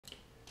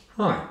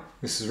Hi,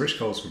 this is Rich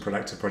Coles from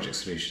Productive Project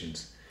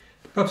Solutions.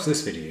 The purpose of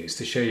this video is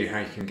to show you how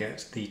you can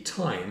get the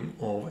time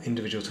of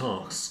individual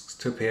tasks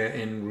to appear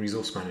in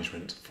resource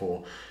management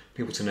for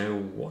people to know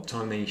what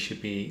time they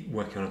should be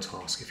working on a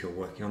task if you're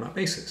working on that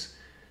basis.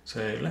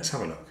 So let's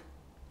have a look.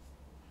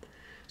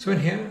 So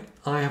in here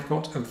I have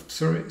got a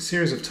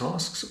series of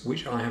tasks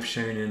which I have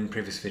shown in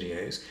previous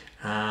videos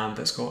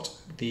that's got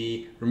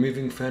the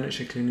removing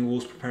furniture, cleaning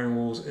walls, preparing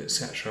walls,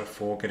 etc.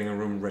 for getting a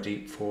room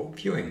ready for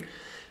viewing.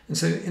 And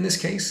so in this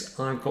case,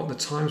 I've got the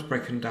times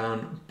broken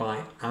down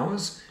by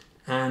hours,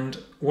 and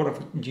what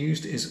I've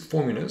used is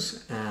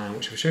formulas,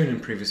 which I've shown in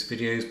previous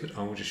videos, but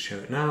I will just show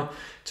it now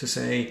to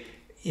say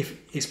if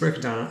it's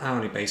broken down on an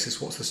hourly basis,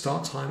 what's the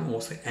start time and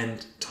what's the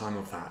end time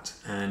of that.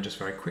 And just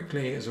very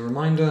quickly as a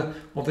reminder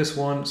of this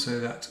one, so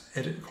that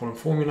edit column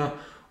formula,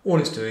 all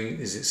it's doing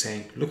is it's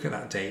saying look at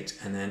that date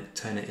and then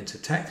turn it into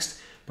text.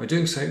 By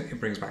doing so, it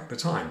brings back the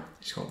time.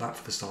 It's got that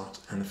for the start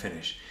and the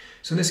finish.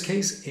 So in this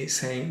case, it's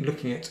saying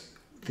looking at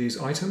these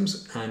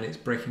items and it's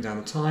breaking down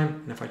the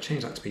time, and if I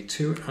change that to be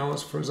 2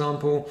 hours, for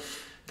example,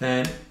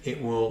 then it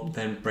will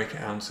then break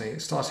it out and say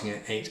it's starting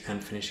at 8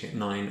 and finishing at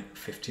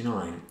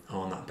 9:59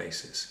 on that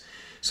basis.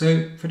 So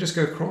if I just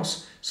go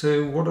across,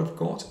 so what I've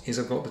got is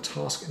I've got the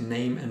task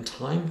name and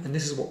time, and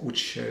this is what would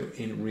show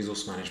in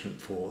resource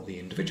management for the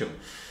individual.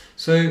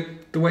 So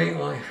the way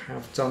I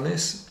have done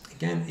this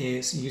again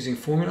is using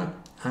formula,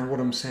 and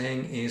what I'm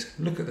saying is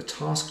look at the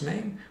task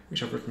name,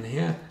 which I've written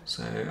here.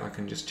 So I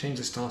can just change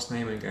this task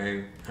name and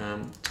go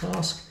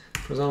task,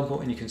 for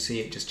example, and you can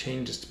see it just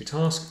changes to be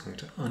task. I'm going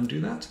to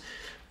undo that.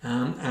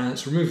 And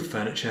it's remove the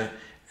furniture.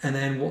 And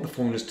then what the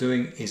formula is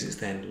doing is it's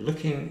then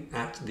looking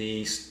at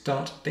the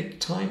start date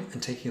time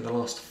and taking the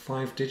last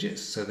 5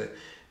 digits, so the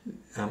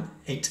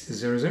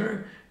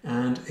 800,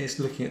 and it's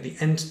looking at the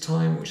end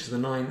time, which is the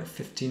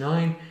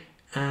 9:59,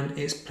 and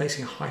it's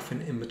placing a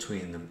hyphen in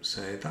between them.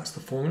 So that's the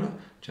formula,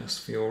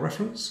 just for your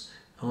reference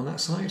on that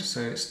side.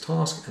 So it's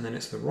task, and then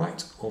it's the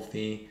right of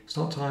the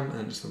start time,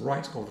 and it's the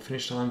right of the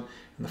finish time,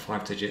 and the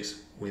 5 digits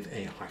with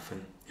a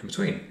hyphen in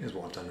between is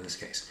what I've done in this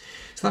case.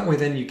 So that way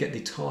then you get the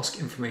task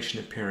information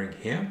appearing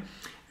here.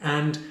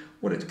 And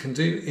what it can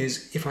do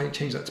is, if I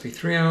change that to be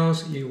 3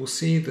 hours, you will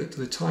see that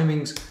the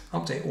timings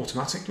update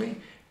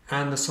automatically,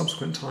 and the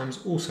subsequent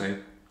times also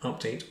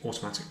update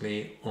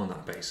automatically on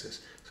that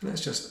basis. So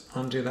let's just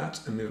undo that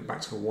and move it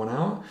back to 1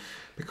 hour,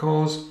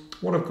 because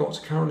what I've got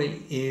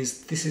currently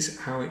is this is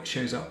how it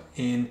shows up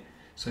in.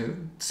 So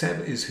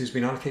Seb is who's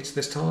been allocated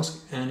this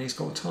task, and he's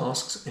got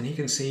tasks, and he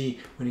can see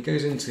when he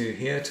goes into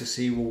here to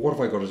see, well, what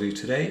have I got to do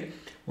today?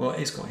 Well,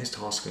 it's got his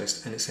task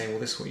list, and it's saying, well,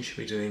 this is what you should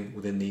be doing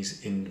within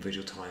these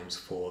individual times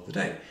for the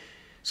day.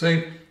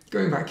 So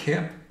going back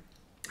here,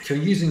 if you're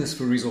using this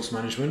for resource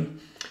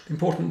management, the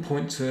important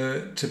point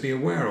to be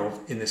aware of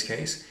in this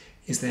case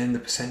is then the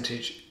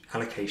percentage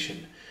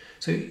allocation.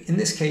 So in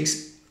this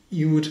case,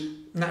 you would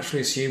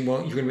naturally assume,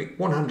 well, you're going to be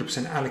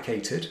 100%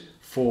 allocated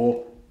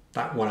for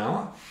that 1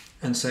 hour.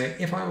 And so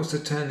if I was to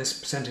turn this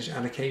percentage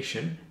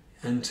allocation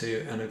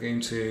into, and I'm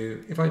going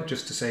to, if I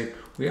just to say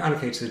we're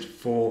allocated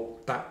for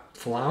that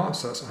full hour,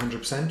 so that's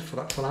 100% for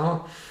that full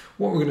hour,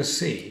 what we're going to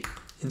see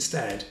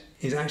instead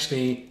is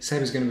actually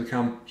Seb is going to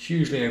become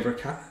hugely over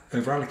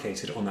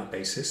allocated on that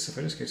basis. So if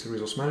I just go to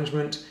resource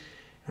management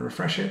and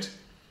refresh it,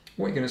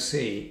 what you're going to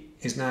see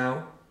is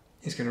now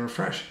it's going to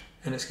refresh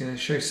and it's going to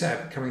show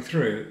Seb coming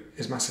through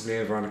as massively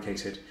over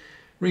allocated.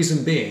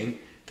 Reason being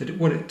that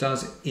what it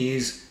does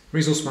is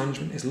resource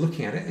management is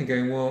looking at it and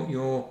going,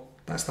 well,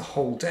 that's the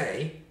whole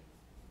day,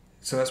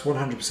 so that's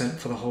 100%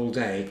 for the whole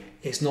day.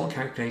 It's not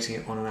calculating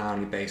it on an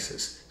hourly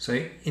basis.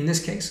 So in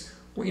this case,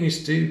 what you need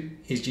to do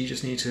is you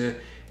just need to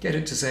get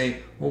it to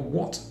say, well,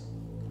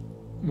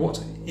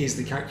 what is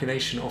the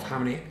calculation of how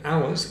many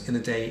hours in the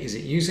day is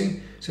it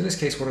using? So in this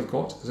case, what I've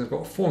got is I've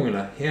got a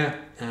formula here,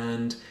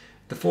 and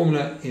the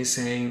formula is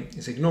saying,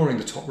 it's ignoring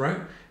the top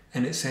row,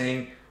 and it's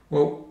saying,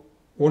 well,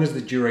 what is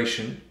the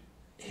duration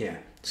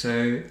here?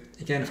 So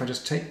again, if I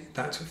just take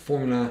that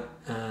formula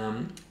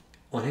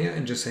on here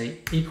and just say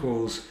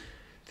equals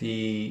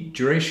the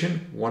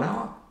duration 1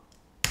 hour,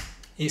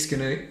 it's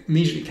going to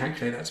immediately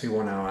calculate that to be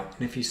 1 hour.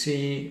 And if you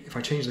see, if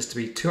I change this to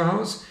be 2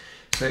 hours,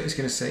 so it's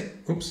going to say,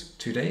 oops,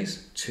 2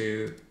 days,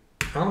 2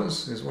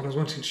 hours is what I was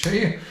wanting to show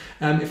you.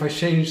 If I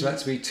change that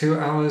to be 2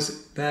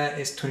 hours, there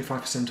it's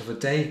 25% of a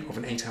day, of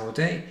an 8-hour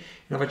day.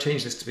 And if I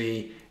change this to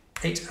be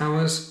 8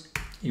 hours,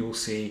 you will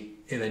see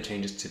it then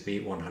changes to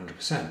be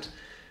 100%.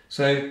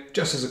 So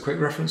just as a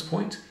quick reference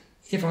point,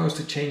 if I was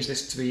to change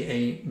this to be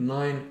a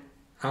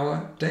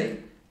 9-hour day,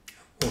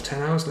 or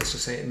 10 hours, let's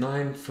just say at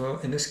 9 for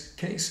in this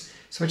case,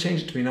 so if I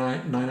change it to be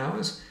 9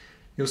 hours,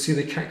 you'll see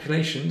the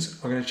calculations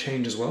are going to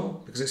change as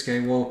well, because it's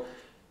going, well,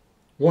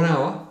 1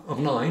 hour of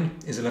 9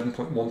 is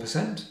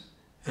 11.1%,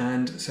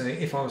 and so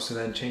if I was to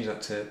then change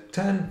that to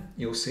 10,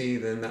 you'll see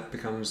then that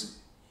becomes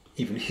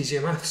even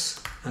easier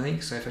maths, I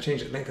think. So if I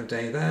change the length of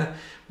day there,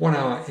 1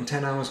 hour in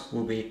 10 hours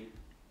will be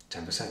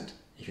 10%.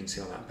 You can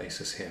see on that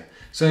basis here.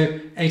 So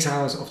 8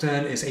 hours of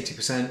 10 is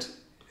 80%,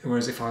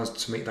 Whereas if I was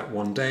to make that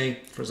 1 day,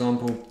 for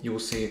example, you will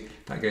see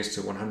that goes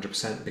to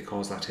 100%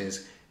 because that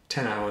is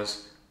 10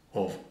 hours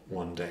of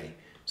 1 day.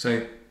 So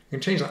you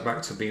can change that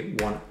back to be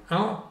 1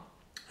 hour.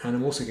 And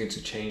I'm also going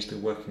to change the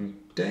working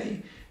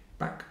day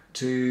back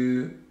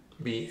to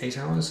be 8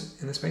 hours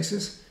in this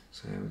basis.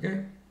 So there we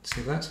go,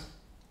 save that.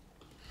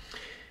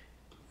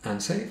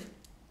 And save.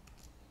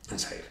 And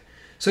save.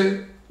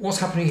 So what's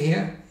happening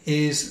here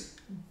is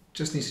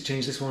just need to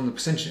change this one, the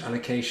percentage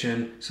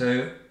allocation.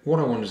 So what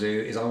I want to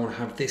do is I want to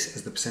have this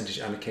as the percentage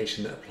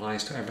allocation that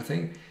applies to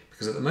everything,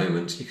 because at the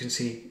moment you can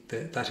see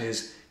that that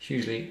is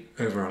hugely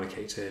over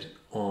allocated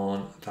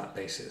on that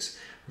basis.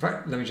 In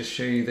fact, let me just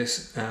show you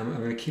this. I'm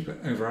going to keep it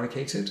over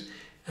allocated,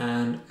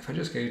 and if I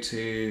just go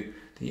to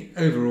the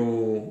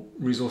overall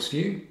resource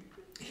view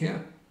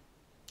here,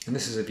 and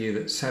this is a view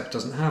that Seb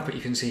doesn't have, but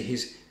you can see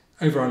he's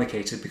over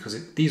allocated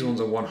because these ones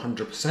are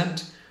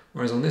 100%,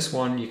 whereas on this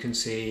one you can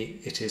see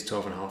it is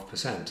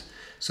 12.5%.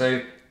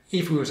 So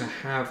if we were to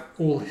have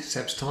all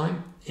Seb's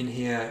time in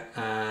here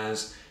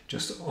as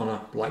just on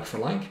a like for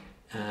like,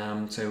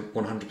 so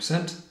 100%,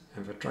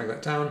 and if I drag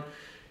that down,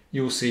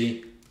 you'll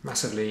see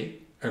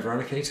massively over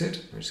allocated.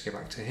 Let me just go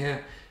back to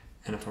here,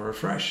 and if I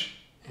refresh,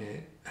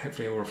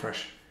 hopefully it will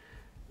refresh.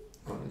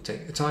 Well, it'll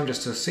take the time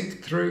just to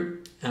sync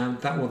through, and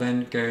that will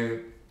then go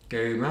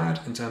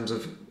mad in terms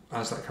of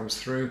as that comes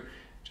through.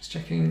 Just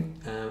checking,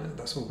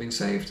 that's all been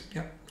saved.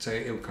 Yep, so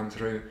it will come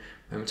through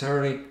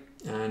momentarily,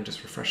 and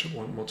just refresh it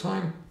one more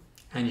time,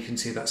 and you can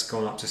see that's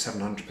gone up to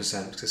 700%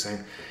 because it's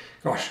saying,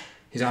 gosh,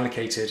 he's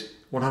allocated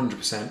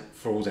 100%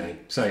 for all day.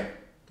 So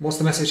what's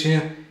the message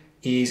here?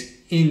 Is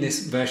in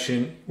this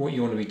version, what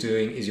you want to be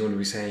doing is you want to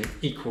be saying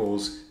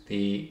equals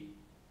the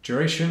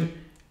duration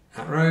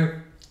at row,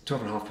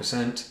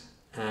 12.5%,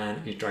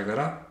 and you drag that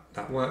up,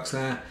 that works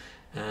there.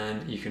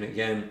 And you can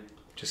again,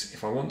 just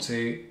if I want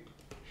to,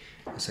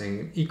 I'm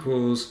saying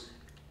equals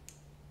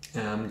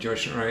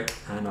duration at row,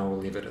 and I will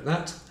leave it at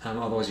that.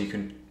 Otherwise you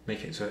can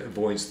make it so it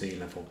avoids the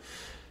level.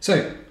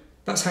 So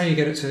that's how you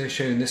get it to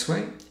show in this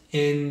way.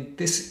 In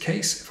this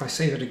case, if I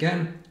save it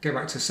again, go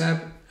back to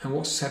Seb, and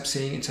what's Seb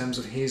seeing in terms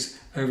of his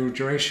overall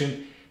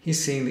duration?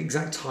 He's seeing the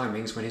exact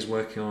timings when he's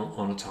working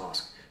on a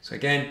task. So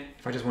again,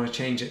 if I just want to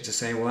change it to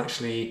say, well,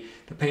 actually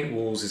the paint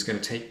walls is going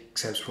to take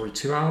Seb's probably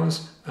 2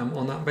 hours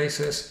on that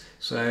basis.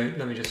 So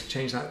let me just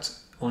change that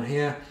on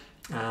here,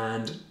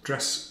 and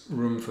dress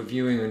room for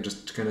viewing, and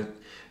just going to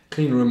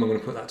clean room, I'm going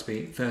to put that to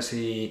be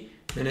 30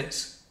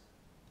 minutes.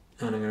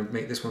 And I'm going to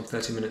make this one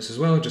 30 minutes as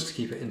well, just to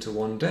keep it into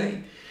 1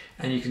 day.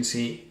 And you can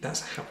see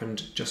that's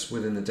happened just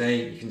within the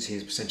day. You can see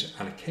his percentage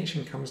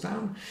allocation comes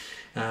down.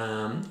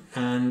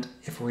 And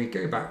if we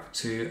go back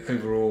to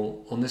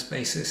overall on this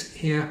basis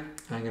here,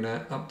 I'm going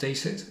to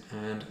update it,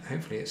 and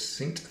hopefully it's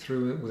synced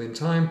through within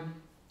time.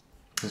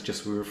 Let's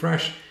just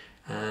refresh,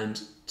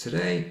 and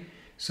today.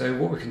 So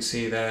what we can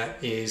see there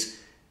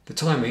is the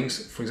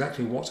timings for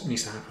exactly what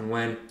needs to happen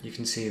when. You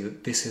can see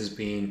that this has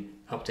been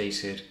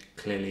updated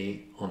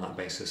clearly on that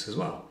basis as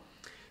well.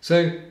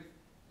 So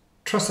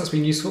trust that's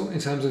been useful in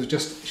terms of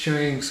just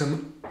showing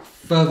some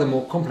further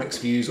more complex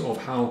views of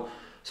how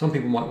some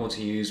people might want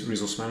to use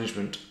resource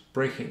management,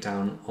 breaking it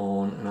down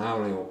on an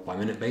hourly or by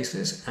minute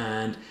basis,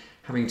 and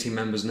having team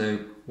members know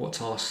what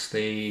tasks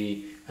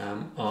they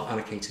are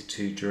allocated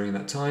to during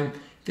that time.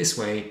 This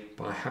way,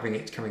 by having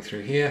it coming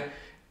through here,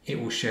 it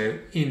will show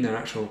in their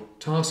actual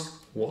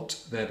task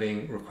what they're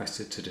being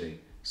requested to do.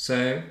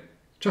 So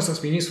trust that's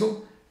been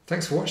useful.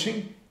 Thanks for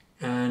watching,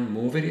 and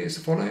more videos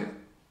to follow.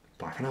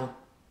 Bye for now.